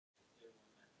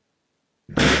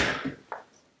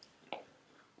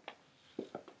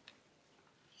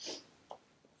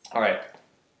Alright,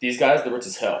 these guys, they're rich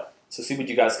as hell. So see what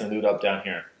you guys can loot up down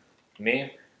here.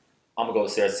 Me, I'm gonna go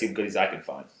upstairs and see what goodies I can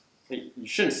find. Hey, you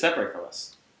shouldn't separate from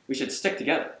us. We should stick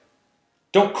together.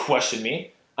 Don't question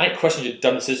me. I ain't questioning your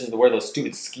dumb decisions to wear those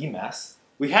stupid ski masks.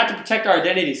 We had to protect our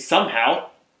identity somehow.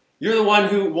 You're the one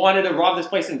who wanted to rob this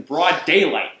place in broad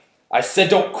daylight. I said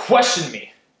don't question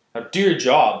me. Now do your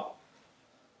job.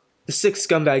 The 6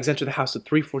 scumbags enter the house at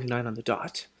 3:49 on the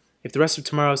dot. If the rest of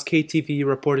tomorrow's KTVU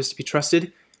report is to be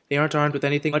trusted, they aren't armed with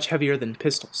anything much heavier than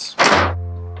pistols.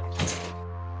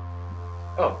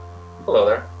 Oh, hello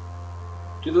there.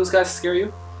 Do those guys scare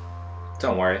you?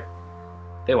 Don't worry.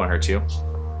 They won't hurt you.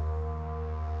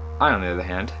 I, on the other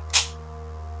hand,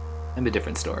 am a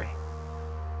different story.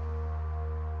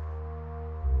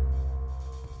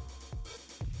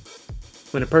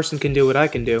 When a person can do what I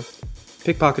can do,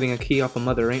 pickpocketing a key off a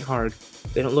mother ain't hard.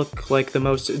 They don't look like the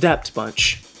most adept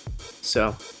bunch.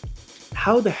 So,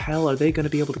 how the hell are they going to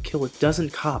be able to kill a dozen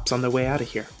cops on their way out of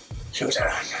here?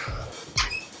 Showtime.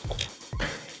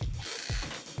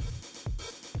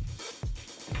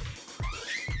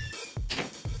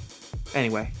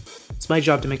 Anyway, it's my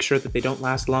job to make sure that they don't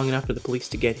last long enough for the police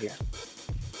to get here.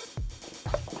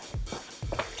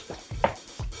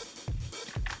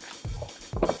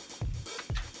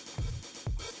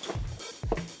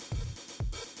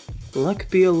 Luck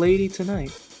be a lady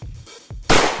tonight.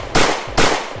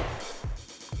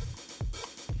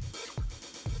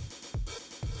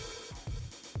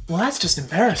 Well, that's just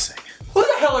embarrassing. Who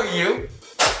the hell are you?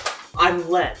 I'm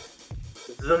Len,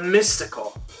 the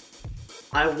mystical.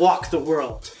 I walk the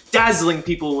world, dazzling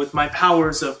people with my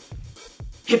powers of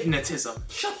hypnotism.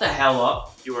 Shut the hell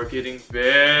up. You are getting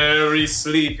very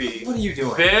sleepy. What are you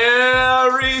doing?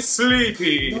 Very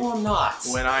sleepy. No, I'm not.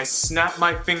 When I snap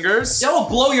my fingers, That will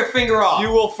blow your finger off.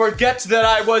 you will forget that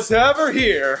I was ever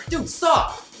here. Dude,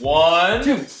 stop. 1,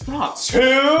 Dude, stop.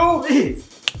 2. Please.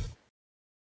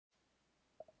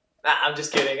 Nah, I'm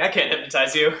just kidding. I can't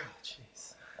hypnotize you.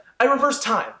 Jeez. I reverse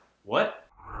time. What?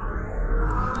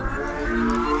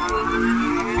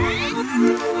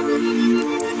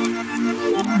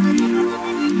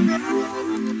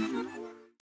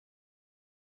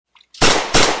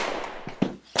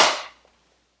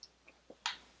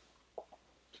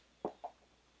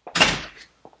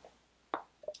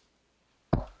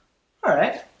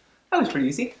 Alright. That was pretty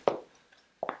easy.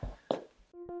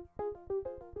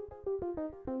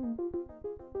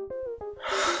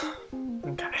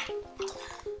 Okay.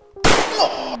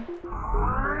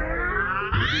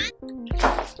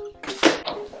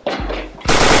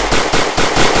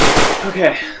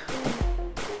 Okay.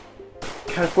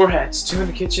 Count 4 heads, 2 in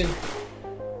the kitchen,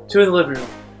 2 in the living room.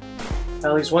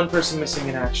 At least 1 person missing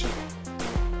in action.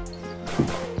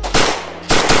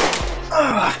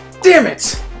 Ah, damn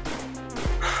it!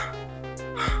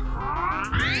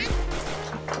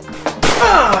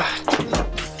 Ah!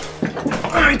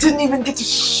 I didn't even get to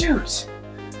shoot!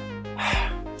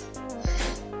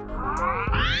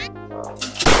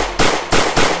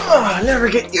 Oh, I never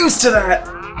get used to that!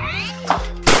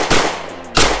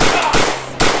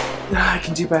 I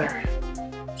can do better.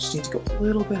 Just need to go a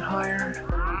little bit higher.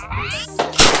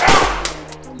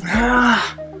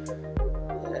 Ah.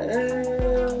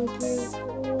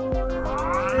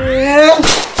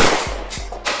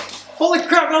 Holy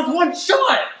crap, that was 1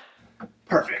 shot!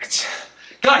 Perfect.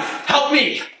 Guys, help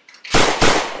me!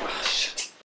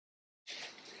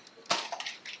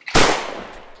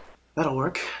 That'll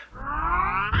work.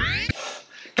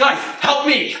 Guys, help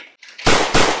me!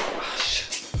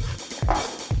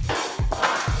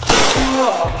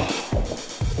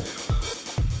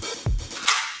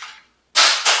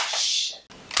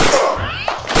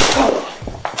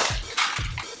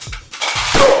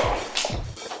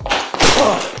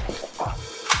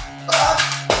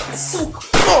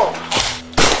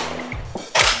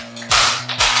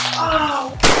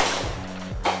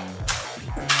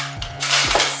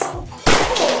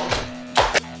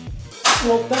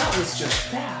 Well, that was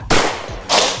just that.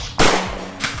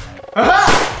 Aha!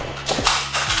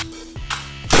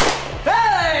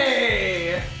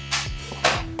 Hey!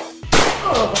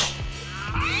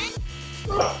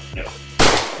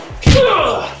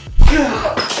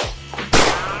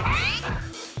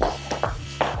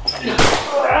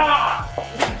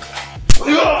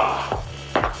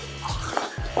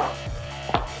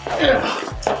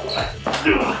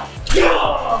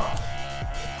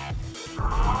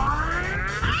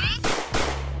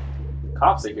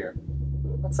 Cops are here.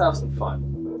 Let's have some fun.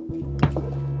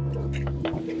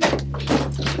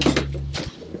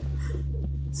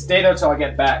 Stay there till I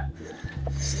get back.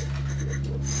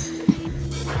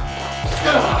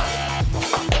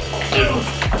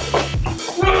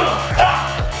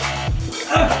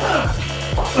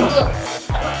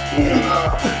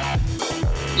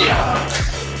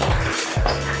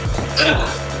 I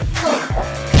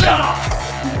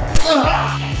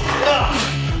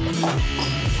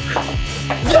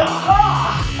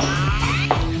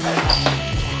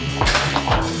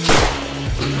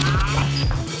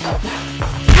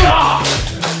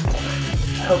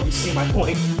hope you see my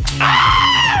point.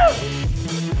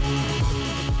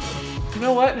 You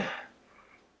know what?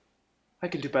 I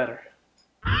can do better.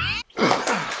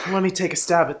 Let me take a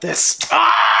stab at this.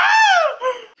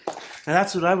 And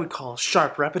that's what I would call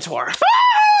sharp repertoire.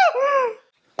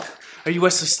 Are you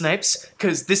Wesley Snipes?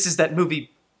 Because this is that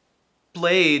movie,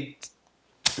 Blade.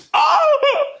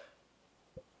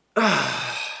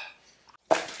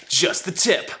 Just the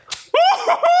tip.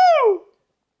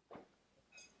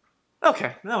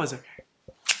 Okay, that was okay.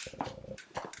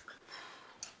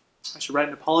 I should write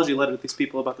an apology letter to these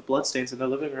people about the bloodstains in their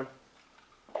living room.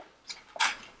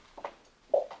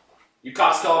 You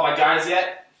Costco all my guys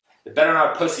yet? They better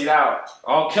not pussied out.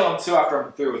 I'll kill them too after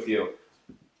I'm through with you.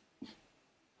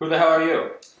 Who the hell are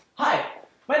you? Hi,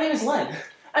 my name is Len.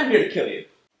 I'm here to kill you.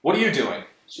 What are you doing?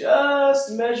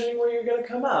 Just measuring where you're gonna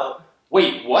come out.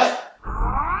 Wait, what?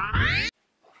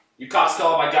 You Costco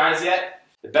all my guys yet?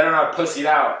 They better not pussied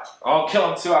out. I'll kill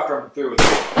them too after I'm through with you.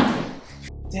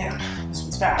 Damn, this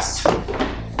one's fast.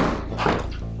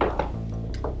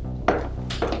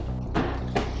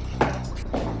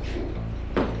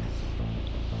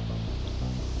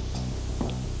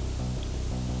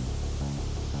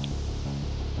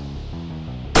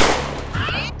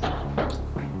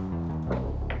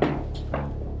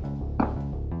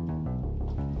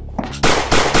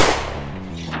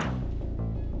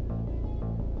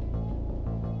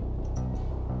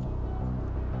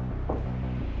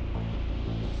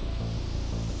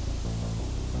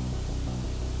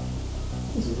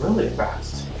 This is really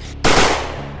fast.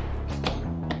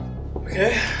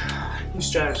 Okay, new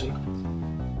strategy.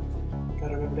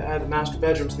 Gotta remember to add the master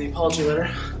bedroom to the apology letter.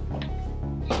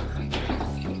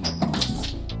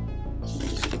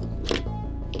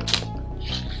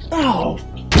 Oh!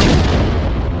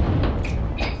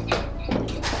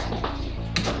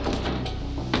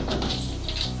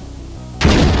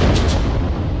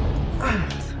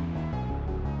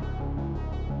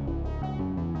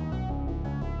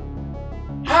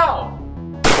 How?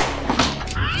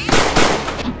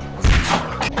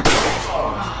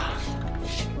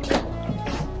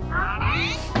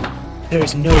 There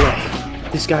is no way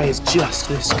this guy is just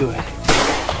this good.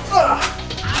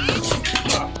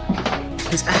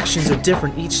 His actions are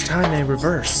different each time they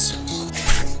reverse.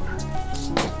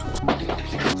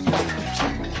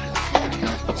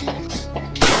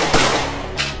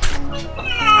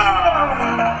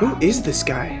 Who is this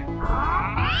guy?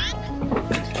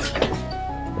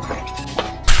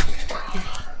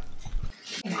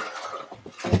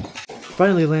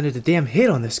 Finally landed a damn hit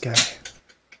on this guy.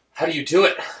 How do you do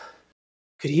it?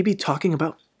 Could he be talking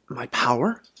about my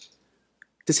power?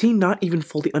 Does he not even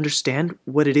fully understand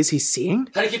what it is he's seeing?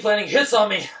 How do you keep landing hits on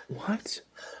me? What?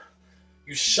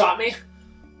 You shot me,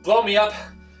 blow me up,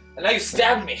 and now you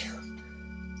stabbed me.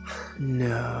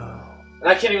 No. And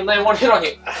I can't even land one hit on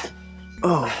you.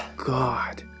 Oh,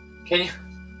 God. Can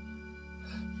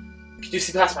you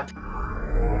see past my...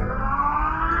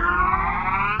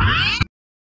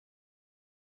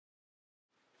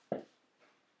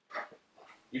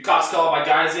 You Costco all my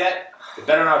guys yet? They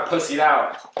better not pussied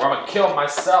out, or I'm gonna kill them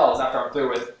myself after I'm through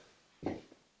with... What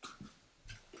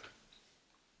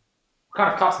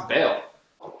kind of cops bail?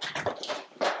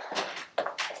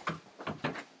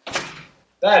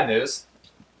 Bad news.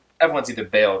 Everyone's either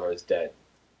bailed or is dead.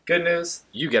 Good news,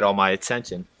 you get all my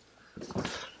attention.